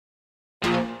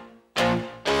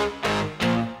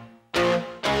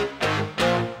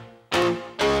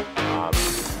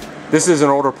This is an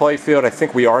older playfield. I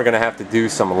think we are going to have to do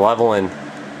some leveling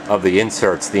of the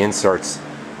inserts. The inserts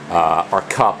are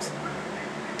cupped,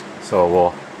 so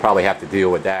we'll probably have to deal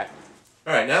with that.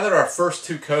 Alright, now that our first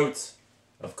two coats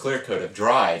of clear coat have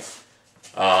dried,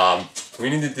 we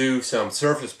need to do some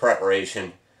surface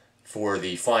preparation for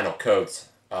the final coats.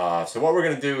 So what we're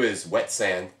going to do is wet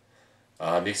sand.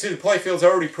 You can see the playfield's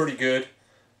already pretty good,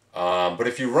 but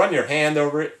if you run your hand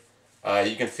over it,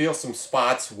 you can feel some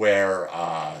spots where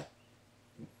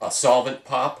a solvent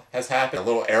pop has happened. A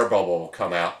little air bubble will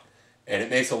come out, and it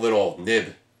makes a little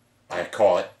nib, I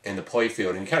call it, in the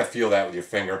playfield, and you kind of feel that with your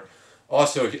finger.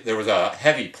 Also, there was a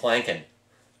heavy planking,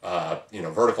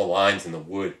 vertical lines in the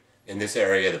wood in this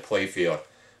area of the playfield,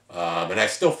 and I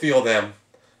still feel them.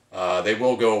 They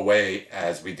will go away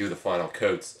as we do the final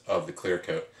coats of the clear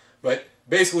coat. But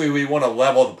basically, we want to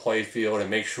level the playfield and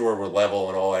make sure we're level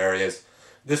in all areas.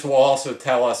 This will also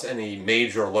tell us any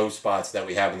major low spots that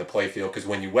we have in the playfield, because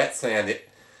when you wet sand it,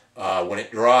 when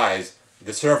it dries,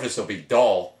 the surface will be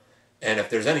dull, and if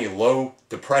there's any low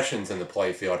depressions in the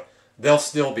playfield, they'll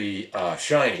still be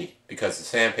shiny because the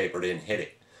sandpaper didn't hit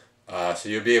it. So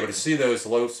you'll be able to see those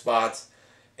low spots,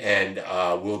 and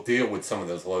we'll deal with some of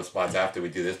those low spots after we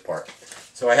do this part.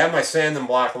 So I have my sanding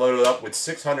block loaded up with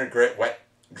 600 grit wet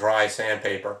dry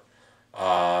sandpaper.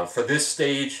 For this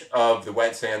stage of the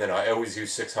wet sand, and I always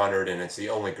use 600, and it's the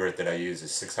only grit that I use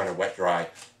is 600 wet dry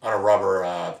on a rubber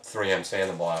 3M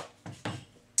sanding block.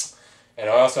 And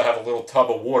I also have a little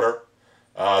tub of water.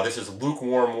 This is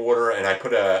lukewarm water, and I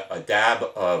put a dab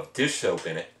of dish soap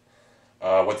in it.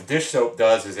 What the dish soap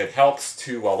does is it helps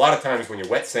to, a lot of times when you're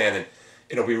wet sanding,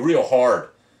 it'll be real hard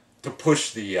to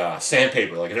push the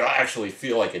sandpaper. Like, it'll actually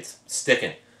feel like it's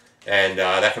sticking, and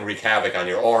that can wreak havoc on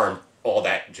your arm, all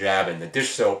that jabbing. The dish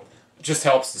soap just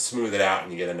helps to smooth it out,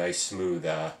 and you get a nice smooth,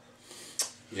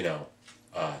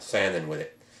 sanding with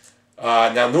it.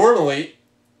 Now, normally,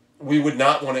 we would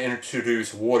not want to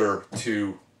introduce water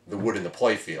to the wood in the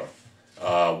playfield.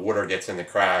 Water gets in the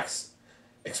cracks,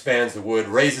 expands the wood,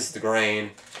 raises the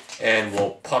grain, and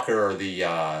will pucker the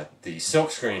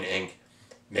silkscreen ink,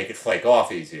 make it flake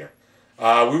off easier. We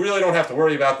really don't have to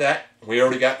worry about that. We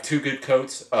already got two good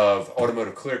coats of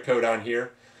automotive clear coat on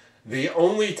here. The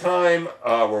only time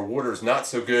where water's not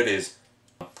so good is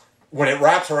when it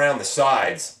wraps around the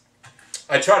sides.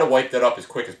 I try to wipe that up as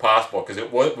quick as possible, because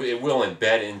it will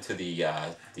embed into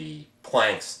the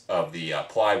planks of the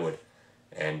plywood,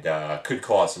 and could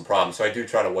cause some problems. So I do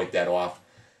try to wipe that off.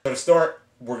 So to start,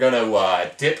 we're going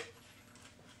to dip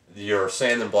your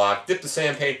sanding block, dip the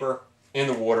sandpaper in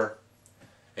the water,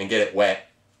 and get it wet.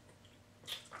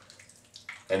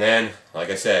 And then, like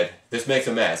I said, this makes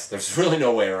a mess. There's really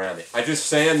no way around it. I just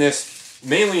sand this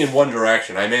mainly in one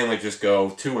direction. I mainly just go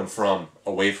to and from,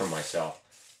 away from myself.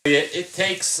 It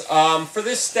takes, for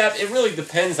this step, it really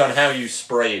depends on how you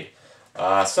sprayed.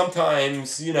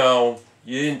 Sometimes, you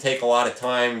didn't take a lot of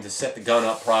time to set the gun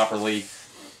up properly.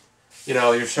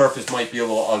 Your surface might be a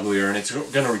little uglier, and it's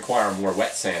going to require more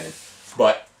wet sanding.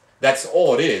 But that's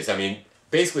all it is. I mean,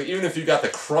 basically, even if you got the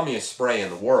crummiest spray in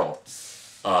the world,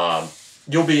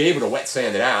 you'll be able to wet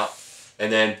sand it out,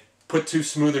 and then put two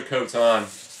smoother coats on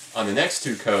the next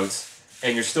two coats,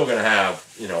 and you're still going to have,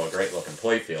 a great looking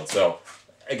playfield. So,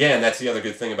 again, that's the other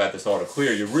good thing about this auto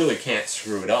clear. You really can't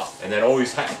screw it up. And then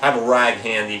always have a rag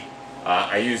handy.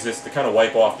 I use this to kind of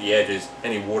wipe off the edges,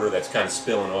 any water that's kind of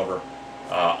spilling over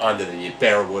onto the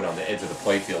bare wood on the edge of the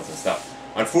playfields and stuff.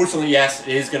 Unfortunately, yes,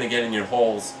 it is going to get in your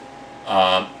holes.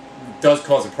 It does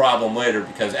cause a problem later,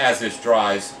 because as this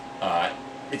dries,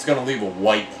 it's going to leave a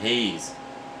white haze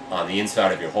on the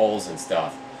inside of your holes and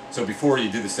stuff. So before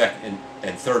you do the second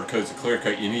and third coats of clear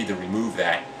coat, you need to remove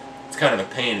that. It's kind of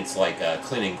a pain. It's like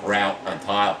cleaning grout on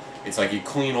tile. It's like you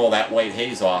clean all that white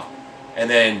haze off, and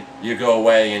then you go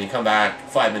away and you come back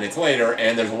 5 minutes later,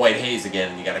 and there's a white haze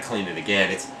again, and you got to clean it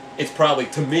again. It's probably,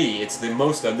 to me, it's the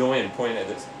most annoying point of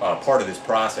this part of this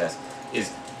process,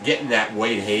 is getting that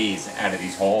white haze out of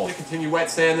these holes. I continue wet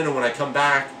sanding, and when I come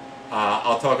back,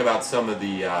 I'll talk about some of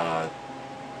the, of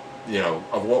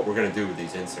what we're going to do with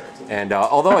these inserts. And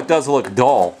although it does look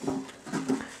dull,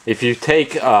 if you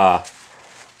take a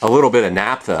little bit of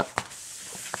naphtha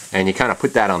and you kind of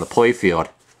put that on the playfield,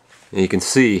 and you can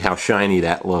see how shiny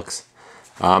that looks.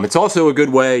 It's also a good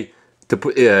way to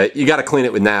put, you got to clean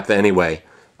it with naphtha anyway.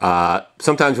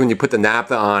 Sometimes when you put the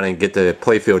naphtha on and get the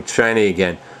playfield shiny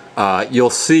again, you'll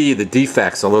see the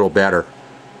defects a little better,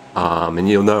 and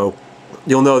you'll know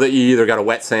that you either got to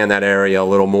wet sand that area a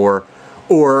little more,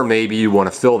 or maybe you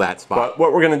want to fill that spot. But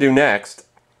what we're going to do next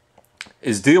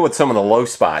is deal with some of the low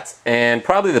spots, and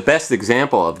probably the best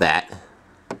example of that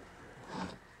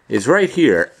is right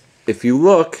here. If you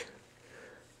look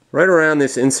right around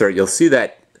this insert, you'll see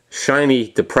that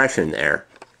shiny depression there.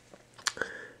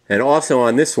 And also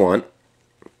on this one,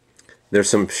 there's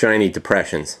some shiny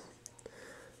depressions.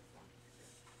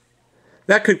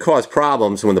 That could cause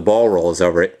problems when the ball rolls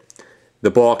over it.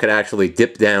 The ball could actually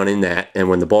dip down in that, and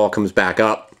when the ball comes back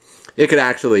up, it could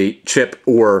actually chip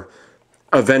or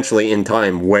eventually in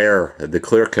time wear the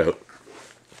clear coat.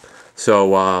 So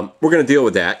we're going to deal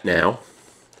with that now.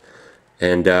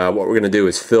 And what we're going to do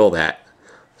is fill that.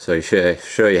 So I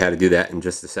show you how to do that in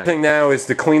just a second. The thing now is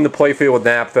to clean the playfield with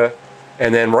naphtha.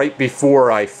 And then right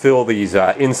before I fill these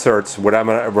inserts,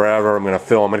 wherever I'm going to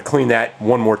fill, I'm going to clean that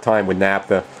one more time with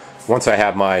naphtha once I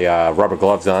have my rubber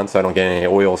gloves on, so I don't get any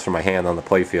oils from my hand on the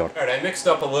playfield. Alright, I mixed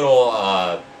up a little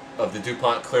of the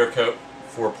DuPont clear coat,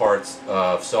 4 parts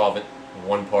of solvent,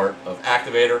 1 part of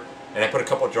activator, and I put a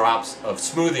couple drops of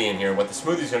smoothie in here. What the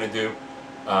smoothie is going to do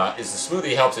is the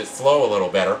smoothie helps it flow a little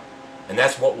better, and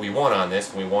that's what we want on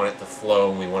this. We want it to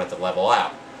flow and we want it to level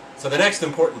out. So the next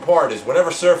important part is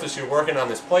whatever surface you're working on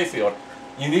this playfield,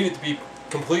 you need it to be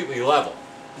completely level.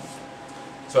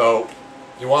 So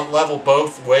you want level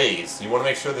both ways. You want to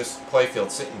make sure this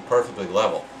playfield's sitting perfectly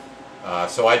level.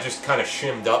 So I just kind of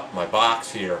shimmed up my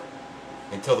box here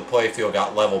until the playfield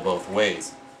got level both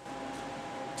ways.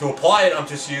 To apply it, I'm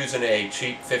just using a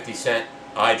cheap 50-cent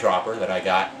eyedropper that I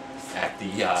got at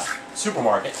the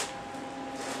supermarket.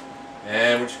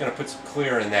 And we're just going to put some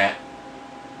clear in that.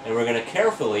 And we're going to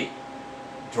carefully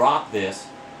drop this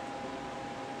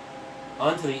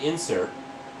onto the insert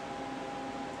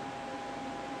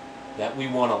that we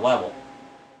want to level.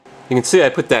 You can see I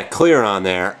put that clear on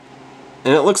there,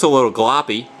 and it looks a little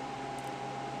gloppy,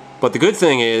 but the good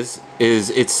thing is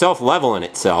it's self-leveling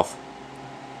itself.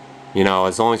 You know,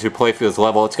 as long as your playfield's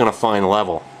level, it's going to find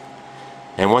level.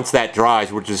 And once that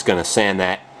dries, we're just going to sand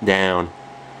that down,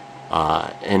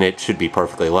 and it should be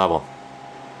perfectly level.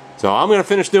 So I'm going to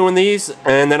finish doing these,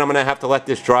 and then I'm going to have to let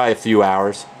this dry a few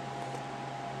hours.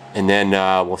 And then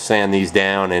we'll sand these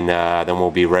down, and then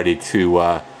we'll be ready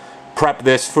to prep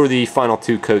this for the final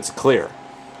 2 coats of clear.